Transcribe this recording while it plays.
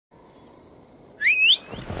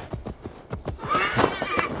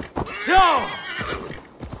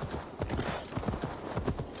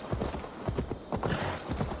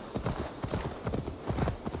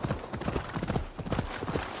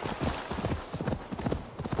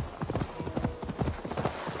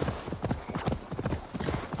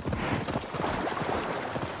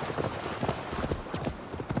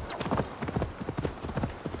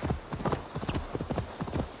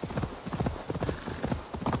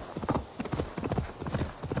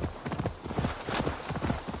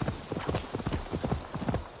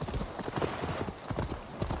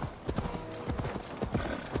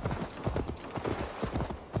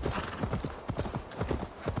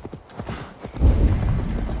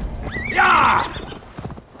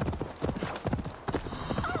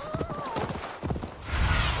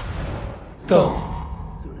Go.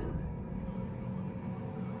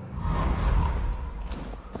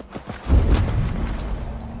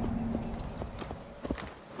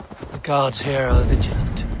 The guards here are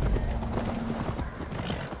vigilant.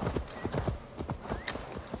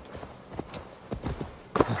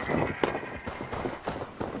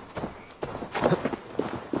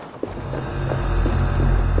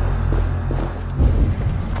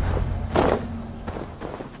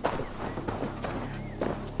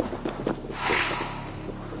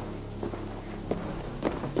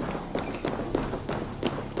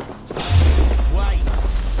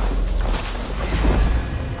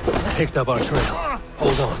 Picked up our trail.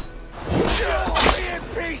 Hold on. In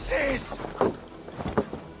pieces!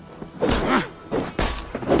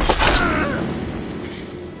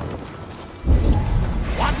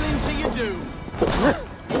 Waddling to your doom.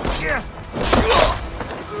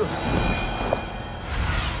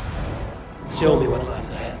 Show me what lies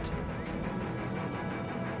ahead.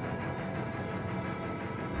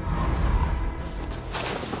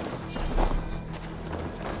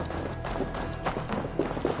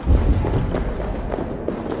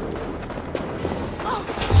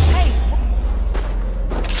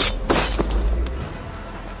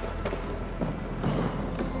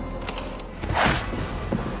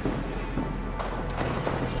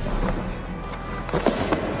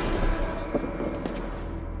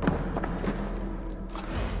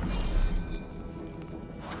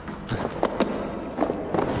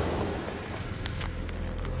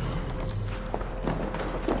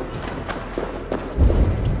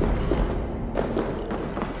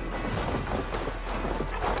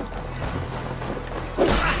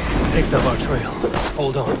 Picked up our trail.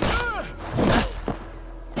 Hold on.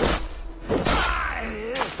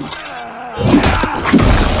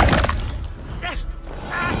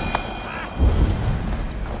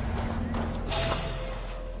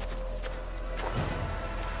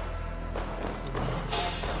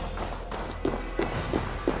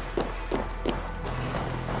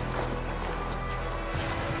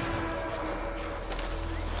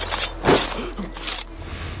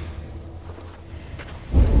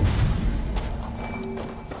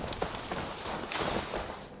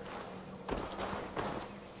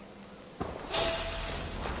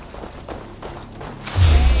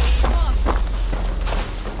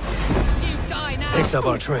 Picked up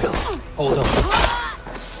our trail. Hold on.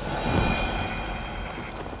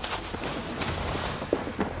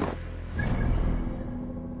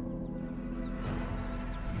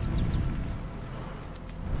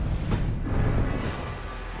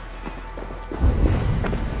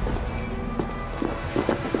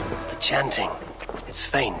 The chanting. It's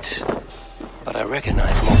faint, but I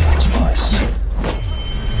recognize Morton's voice.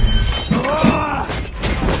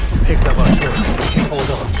 Picked up our trail. Hold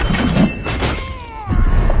on.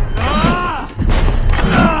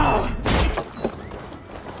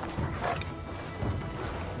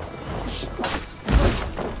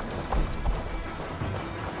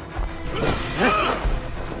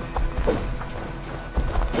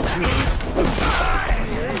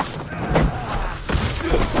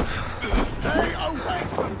 Stay away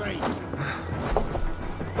from me!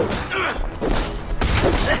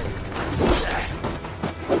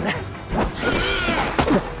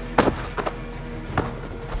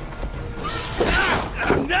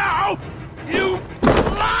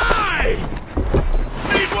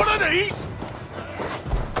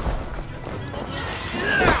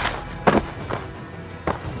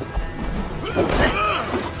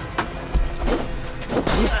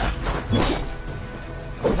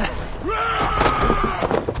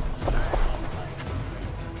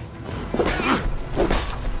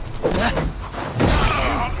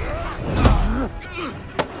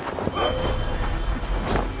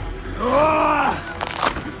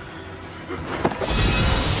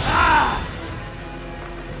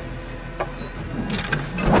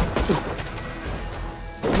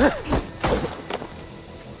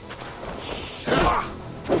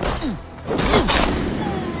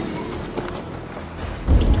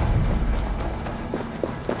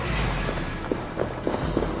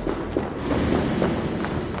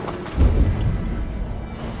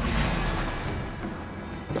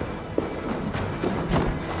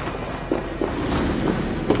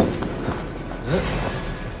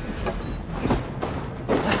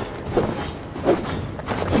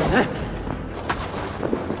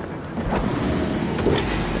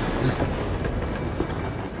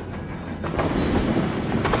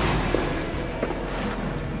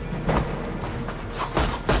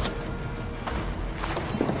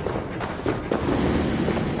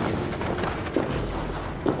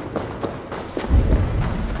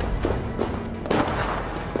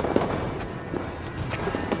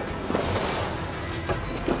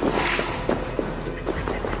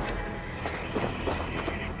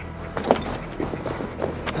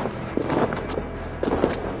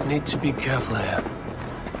 Need to be careful here.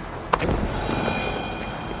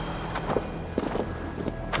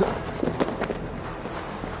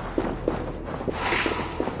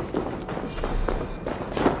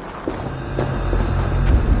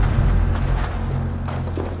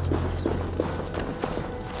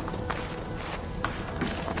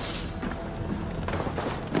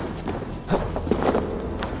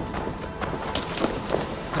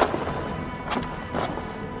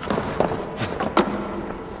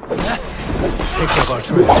 Picked up our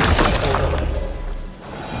trail.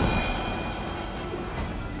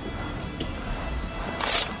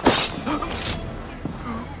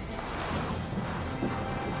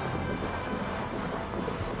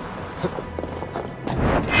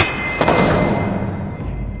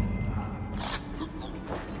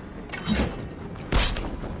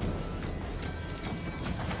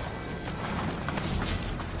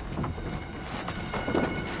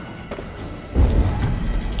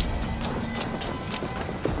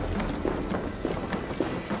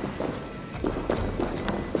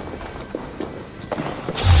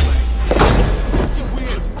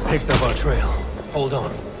 Picked up our trail. Hold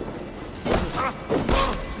on.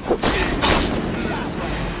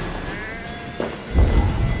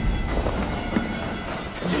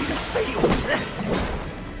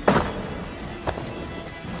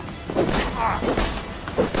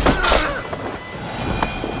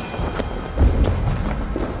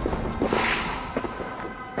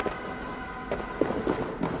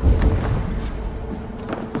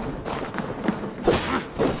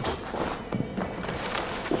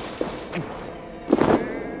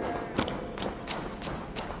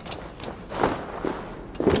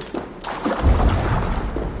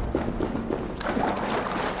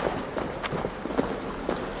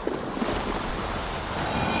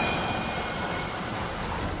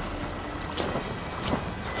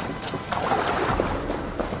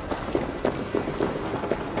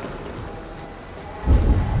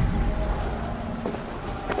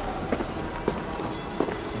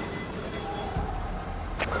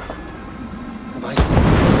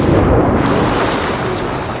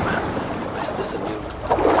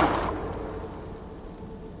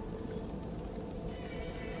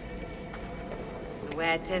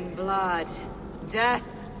 Sweat and blood, death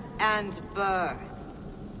and birth.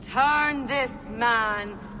 Turn this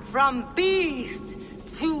man from beast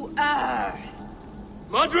to earth.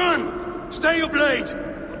 Modron! Stay your blade!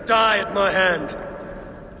 Or die at my hand!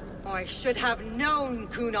 I should have known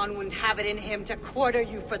Kunon wouldn't have it in him to quarter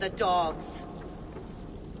you for the dogs.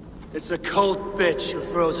 It's a cold bitch who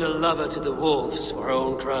throws her lover to the wolves for her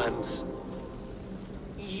own crimes.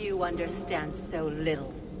 You understand so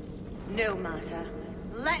little. No matter.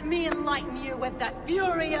 Let me enlighten you with the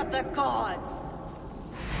fury of the gods!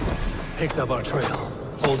 Picked up our trail.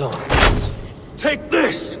 Hold on. Take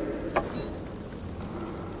this!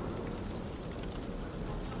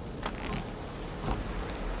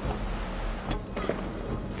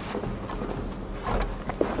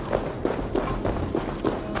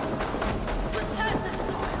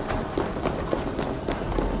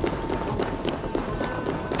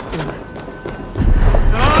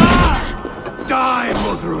 Die,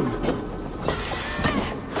 Modron!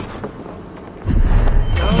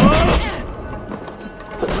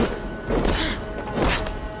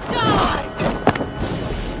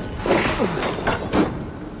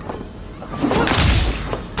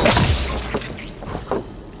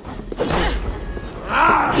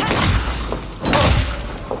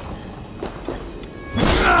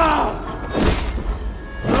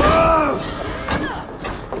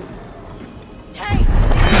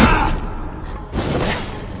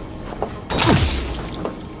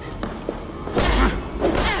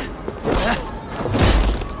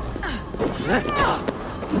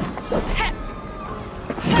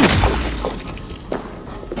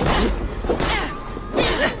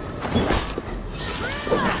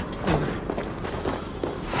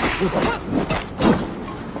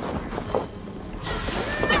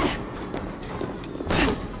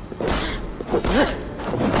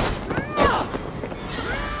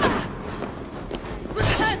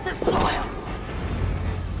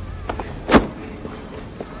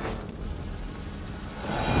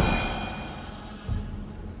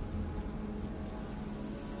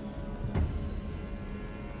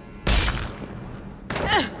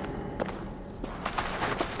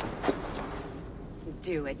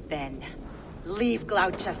 Do it then. Leave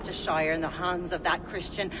Gloucestershire in the hands of that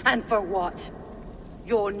Christian, and for what?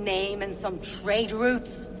 Your name and some trade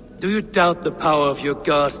routes? Do you doubt the power of your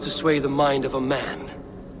gods to sway the mind of a man?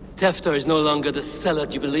 Tefter is no longer the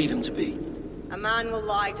zealot you believe him to be. A man will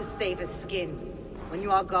lie to save his skin. When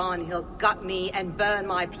you are gone, he'll gut me and burn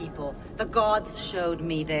my people. The gods showed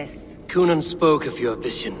me this. Cunan spoke of your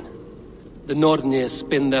vision. The Nordenir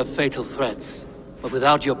spin their fatal threats, but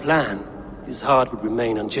without your plan, his heart would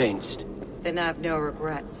remain unchanged. Then I have no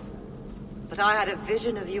regrets. But I had a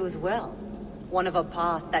vision of you as well. One of a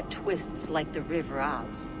path that twists like the river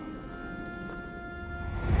Ouse.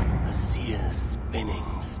 A seer's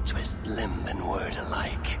spinnings twist limb and word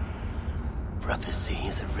alike. Prophecy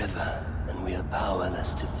is a river, and we are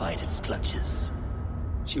powerless to fight its clutches.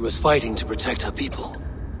 She was fighting to protect her people,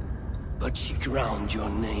 but she ground your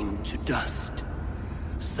name to dust,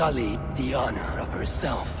 sullied the honor of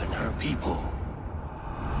herself and her people.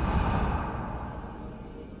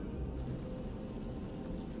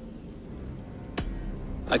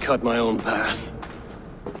 I cut my own path.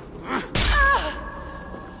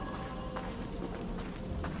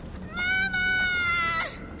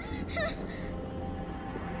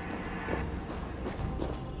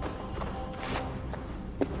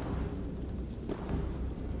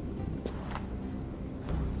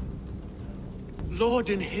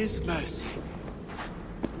 Lord in his mercy.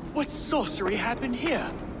 What sorcery happened here?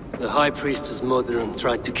 The High Priestess Modron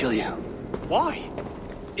tried to kill you. Why?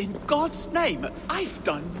 In God's name, I've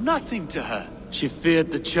done nothing to her. She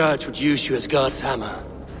feared the Church would use you as God's hammer,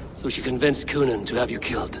 so she convinced Cunan to have you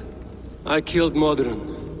killed. I killed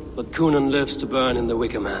Modron, but Cunan lives to burn in the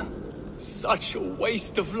Wicker Man. Such a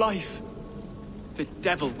waste of life. The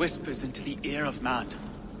devil whispers into the ear of man.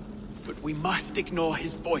 But we must ignore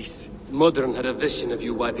his voice. Modron had a vision of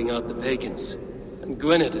you wiping out the pagans, and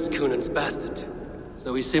Gwynedd is Cunan's bastard,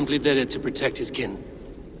 so he simply did it to protect his kin.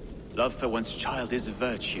 Love for one's child is a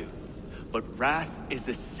virtue, but wrath is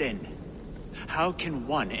a sin. How can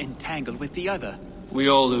one entangle with the other? We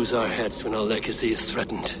all lose our heads when our legacy is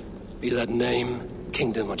threatened, be that name,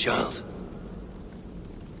 kingdom, or child.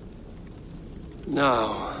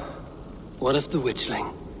 Now, what of the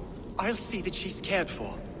witchling? I'll see that she's cared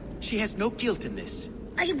for. She has no guilt in this.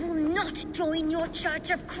 I will not join your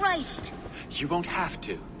Church of Christ! You won't have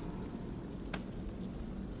to.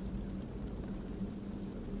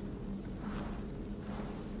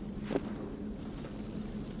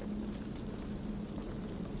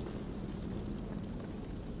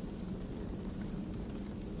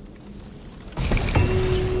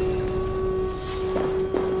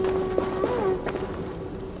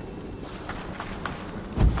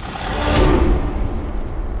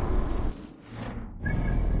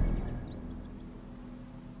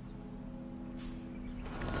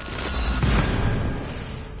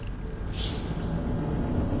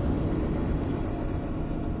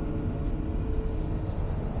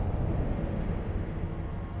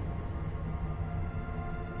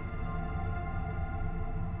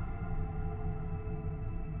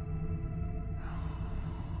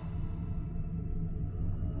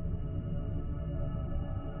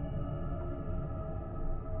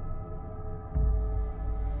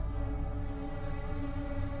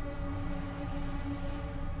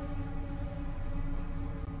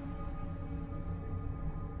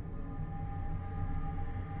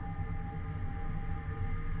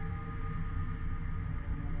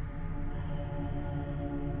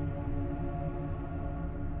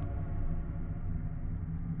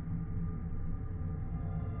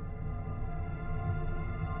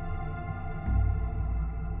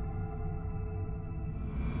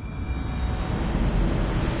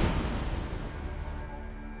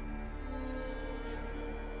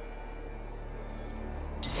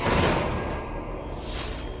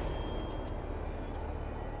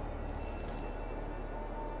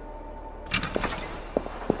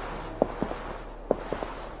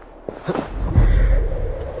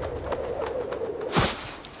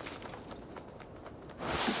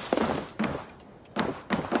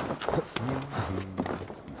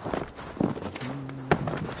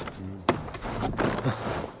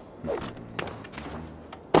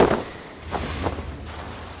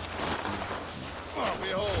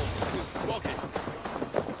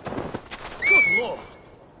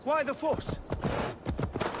 Why the force?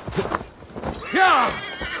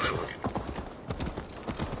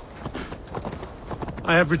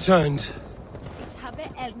 I have returned.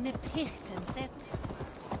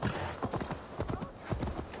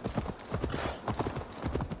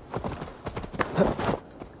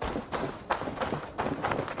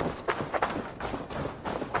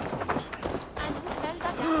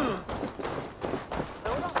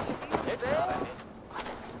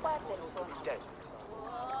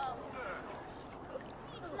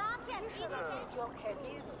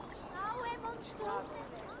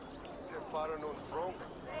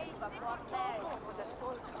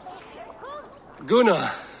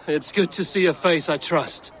 Gunnar, It's good to see a face I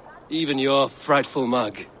trust. Even your frightful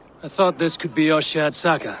mug. I thought this could be our shared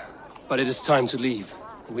saga, but it is time to leave.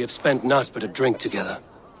 We have spent naught but a drink together.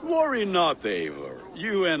 Worry not, Eivor.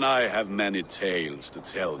 You and I have many tales to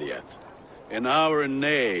tell yet. And our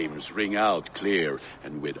names ring out clear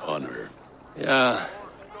and with honor. Yeah,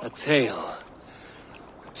 a tale.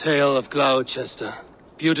 A tale of Gloucester.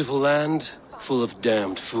 Beautiful land, full of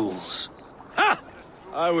damned fools. Ha!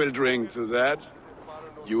 I will drink to that.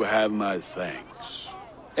 You have my thanks.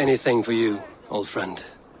 Anything for you, old friend.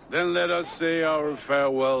 Then let us say our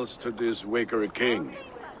farewells to this wicker king,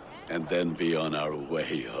 and then be on our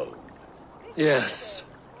way home. Yes,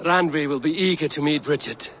 Randvi will be eager to meet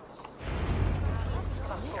Bridget.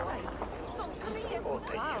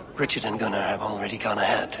 Bridget and Gunnar have already gone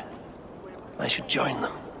ahead. I should join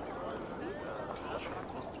them.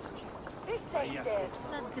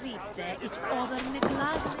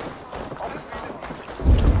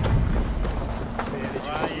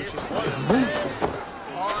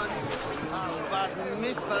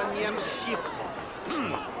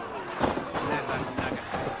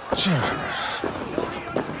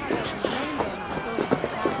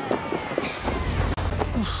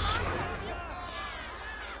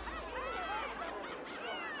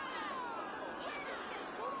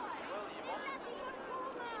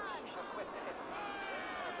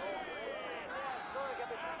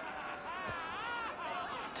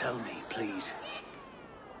 Tell me, please,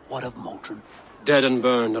 what of Motrin? Dead and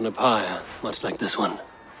burned on a pyre, much like this one.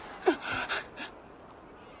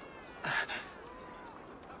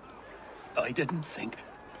 I didn't think.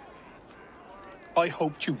 I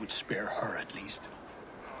hoped you would spare her at least.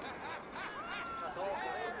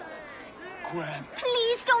 Gran.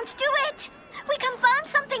 Please don't do it! We can burn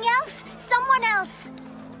something else! Someone else!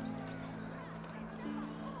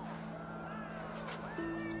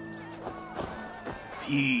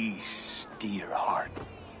 Peace, dear heart.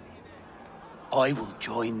 I will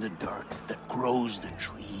join the dirt that grows the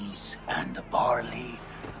trees and the barley,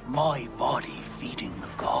 my body feeding the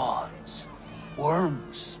gods,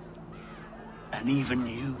 worms, and even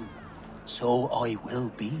you. So I will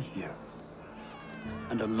be here.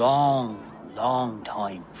 And a long, long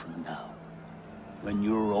time from now, when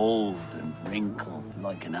you're old and wrinkled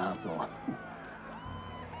like an apple,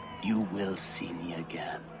 you will see me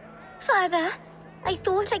again. Father, I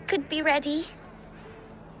thought I could be ready.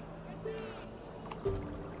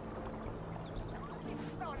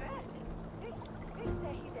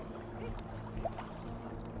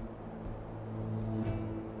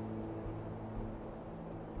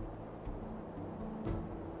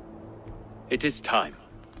 It is time.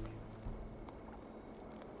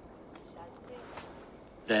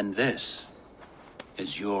 Then this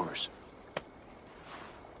is yours.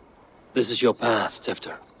 This is your path,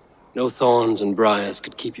 Tifter. No thorns and briars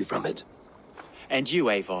could keep you from it. And you,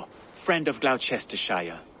 Eivor, friend of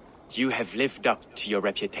Gloucestershire, you have lived up to your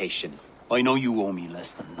reputation. I know you owe me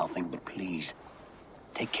less than nothing, but please,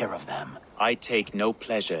 take care of them. I take no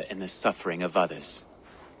pleasure in the suffering of others.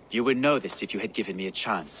 You would know this if you had given me a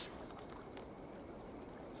chance.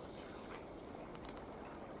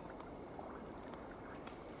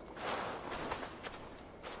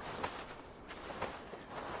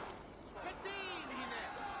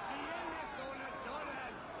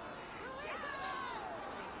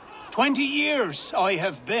 "20 years I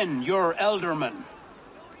have been your elderman.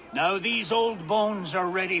 Now these old bones are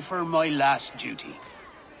ready for my last duty.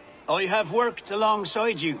 I have worked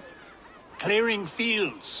alongside you, clearing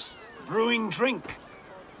fields, brewing drink,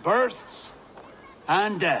 births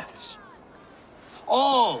and deaths.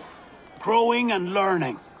 All growing and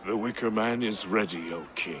learning. The Wicker Man is ready, O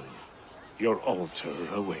King. Your altar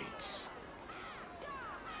awaits.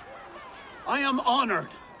 I am honored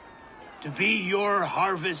to be your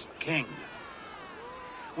Harvest King.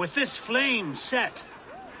 With this flame set,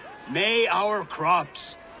 may our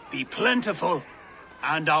crops be plentiful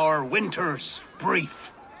and our winters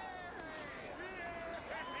brief.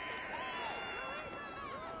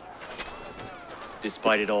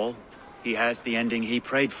 Despite it all, he has the ending he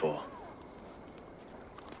prayed for.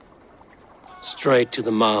 Straight to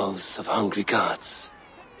the mouths of hungry gods.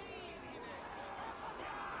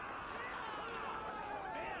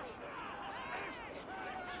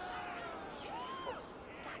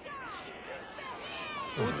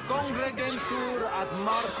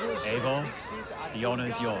 Eivor, the honor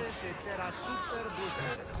is yours.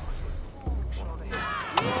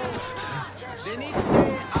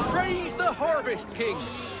 Praise the Harvest King!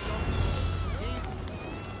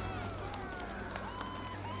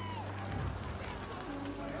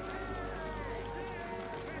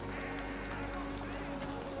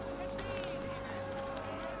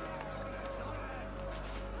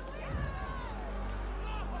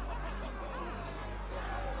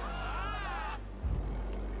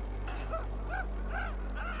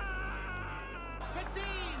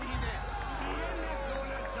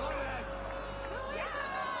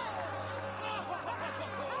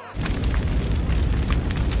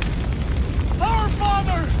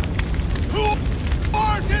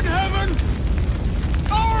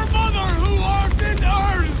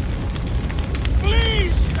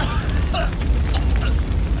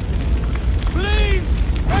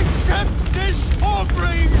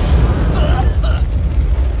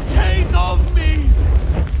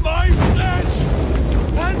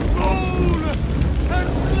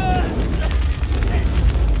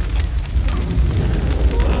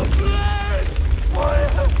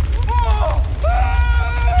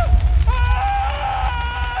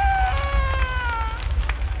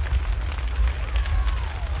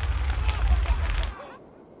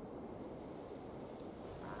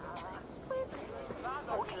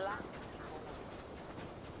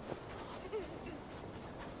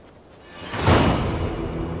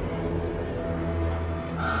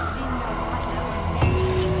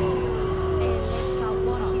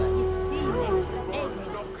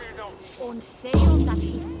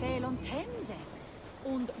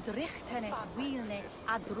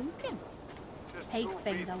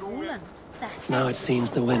 Now it seems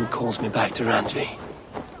the wind calls me back to Randvi.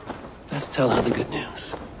 Let's tell her the good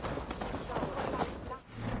news.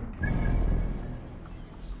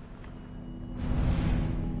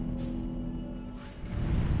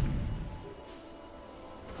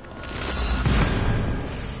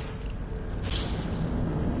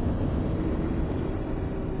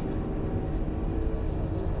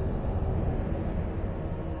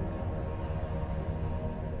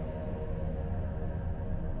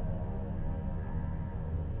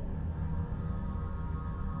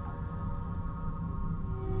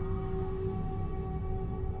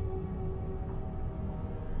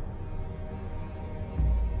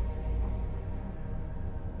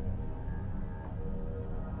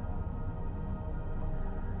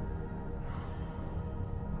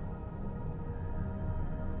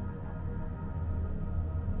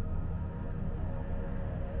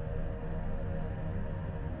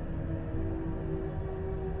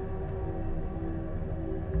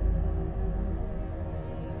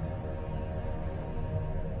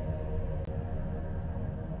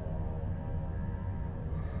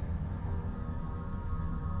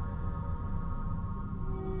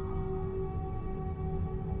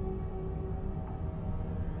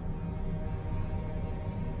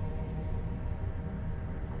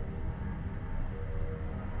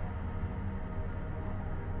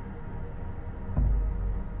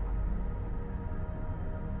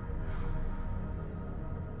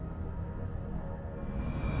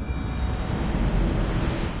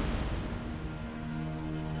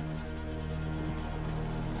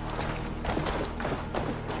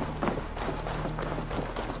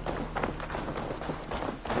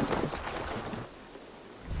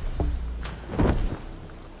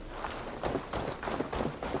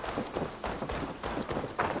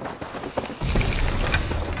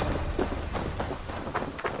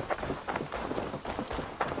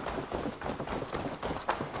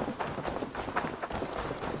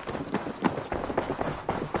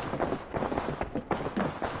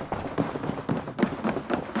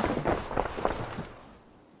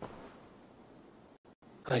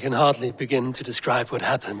 I can hardly begin to describe what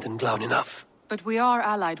happened in Glauninaff. But we are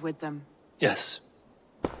allied with them. Yes,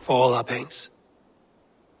 for all our pains.